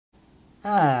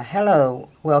Hello,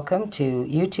 welcome to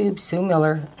YouTube Sue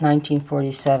Miller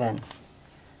 1947.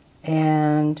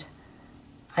 And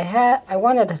I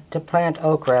wanted to plant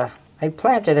okra. I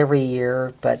plant it every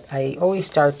year, but I always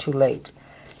start too late.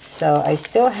 So I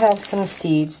still have some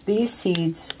seeds. These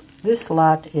seeds, this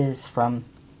lot is from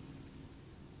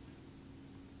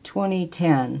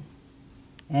 2010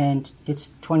 and it's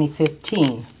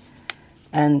 2015.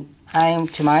 And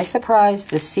to my surprise,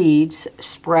 the seeds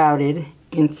sprouted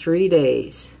in 3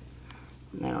 days.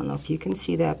 I don't know if you can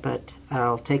see that, but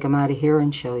I'll take them out of here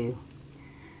and show you.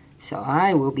 So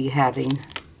I will be having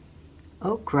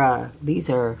okra. These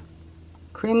are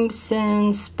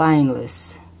crimson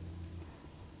spineless.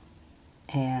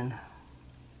 And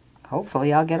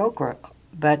hopefully I'll get okra.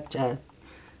 But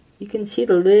you can see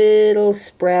the little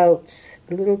sprouts,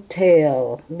 the little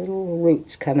tail, little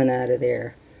roots coming out of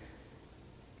there.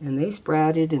 And they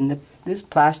sprouted in this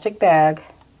plastic bag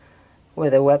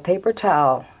with a wet paper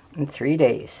towel in 3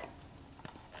 days.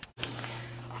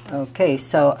 Okay,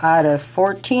 so out of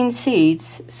 14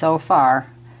 seeds so far,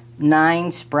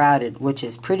 9 sprouted, which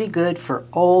is pretty good for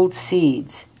old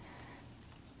seeds.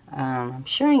 I'm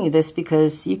showing you this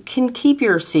because you can keep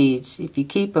your seeds. If you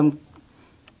keep them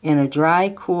in a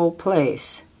dry, cool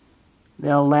place,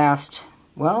 they'll last,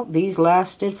 well, these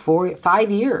lasted 5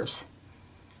 years.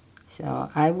 So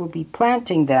I will be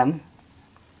planting them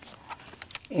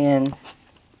in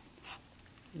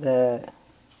the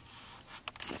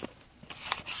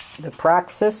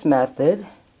Praxis method,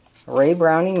 Ray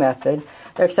Browning method,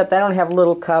 except I don't have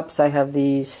little cups. I have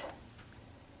these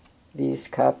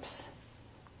cups,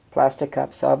 plastic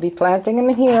cups. So I'll be planting them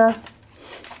in here,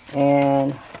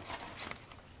 and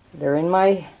they're in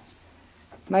my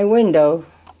window,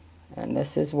 and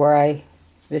this is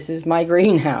my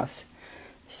greenhouse.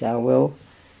 So we'll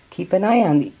keep an eye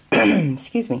on the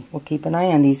excuse me, we'll keep an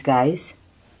eye on these guys.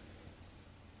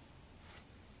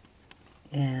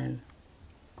 And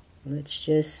let's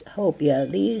just hope, yeah,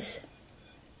 these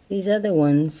other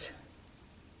ones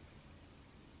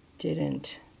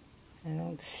didn't. I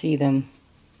don't see them.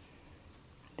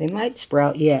 They might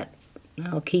sprout yet.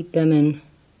 I'll keep them in.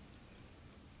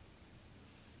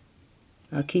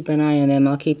 I'll keep an eye on them.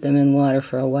 I'll keep them in water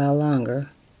for a while longer.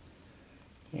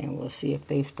 And we'll see if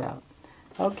they sprout.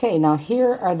 Okay, now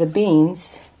here are the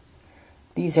beans.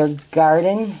 These are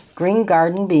green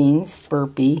garden beans,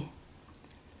 burpee.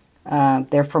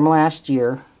 They're from last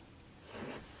year.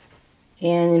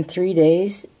 And in 3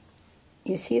 days,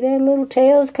 you see their little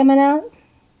tails coming out?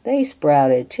 They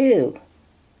sprouted too.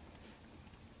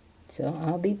 So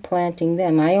I'll be planting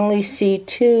them. I only see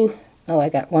 2. Oh, I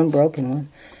got one broken one.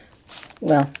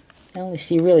 Well, I only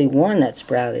see really 1 that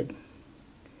sprouted.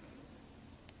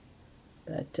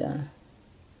 But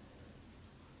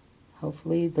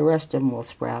hopefully the rest of them will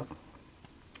sprout.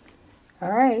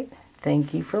 Alright,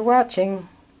 thank you for watching.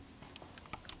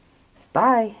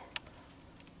 Bye.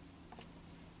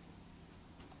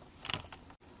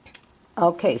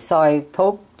 Okay, so I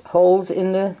poked holes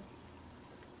in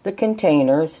the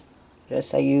containers.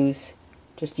 Just use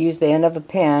the end of a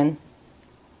pen,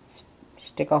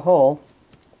 stick a hole.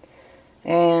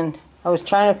 And I was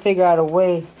trying to figure out a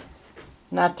way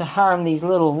not to harm these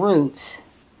little roots.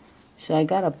 So I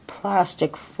got a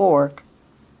plastic fork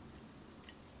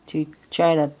to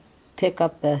try to pick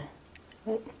up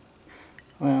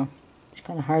well, it's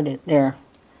kind of hard there.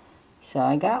 So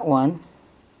I got one,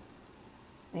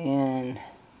 and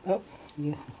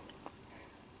the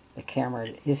camera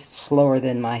is slower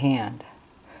than my hand.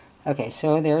 Okay,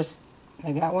 so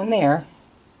I got one there.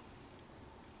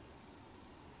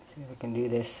 Let's see if I can do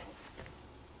this.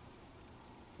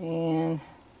 And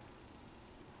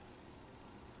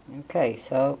okay,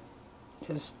 so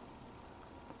just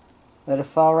let it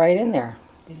fall right in there.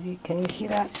 Can you see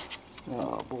that?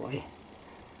 Oh boy.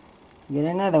 Get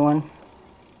another one.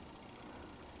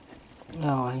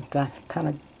 Oh, I kind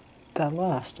of got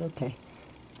lost. Okay.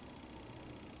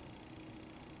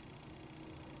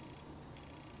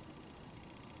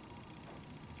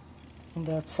 And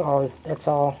that's all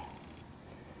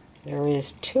there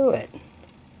is to it.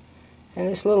 And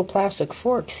this little plastic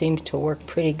fork seems to work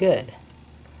pretty good.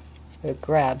 It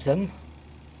grabs them.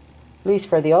 At least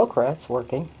for the okra, it's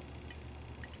working.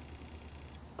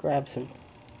 Grabs them.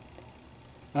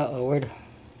 Uh-oh,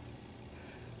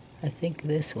 I think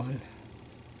this one.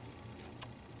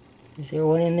 Is there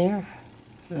one in there?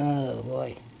 Oh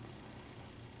boy.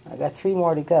 I got 3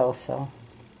 more to go, so.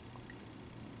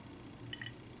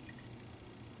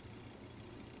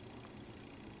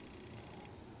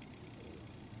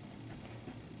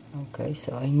 Okay,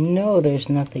 so I know there's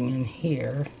nothing in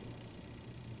here.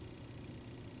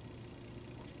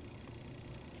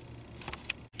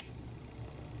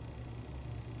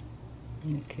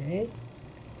 Okay.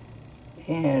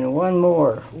 And one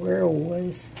more. Where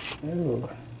was... Oh.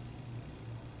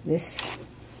 This...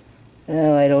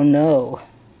 Oh, I don't know.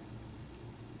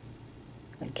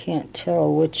 I can't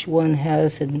tell which one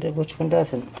has and which one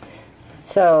doesn't.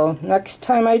 So, next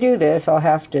time I do this, I'll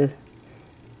have to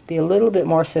be a little bit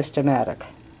more systematic.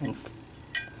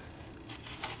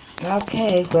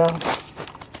 Okay, well,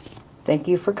 thank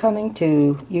you for coming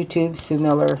to YouTube Sue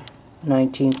Miller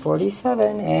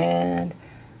 1947, and I'm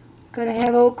going to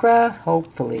have okra,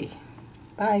 hopefully.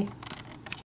 Bye.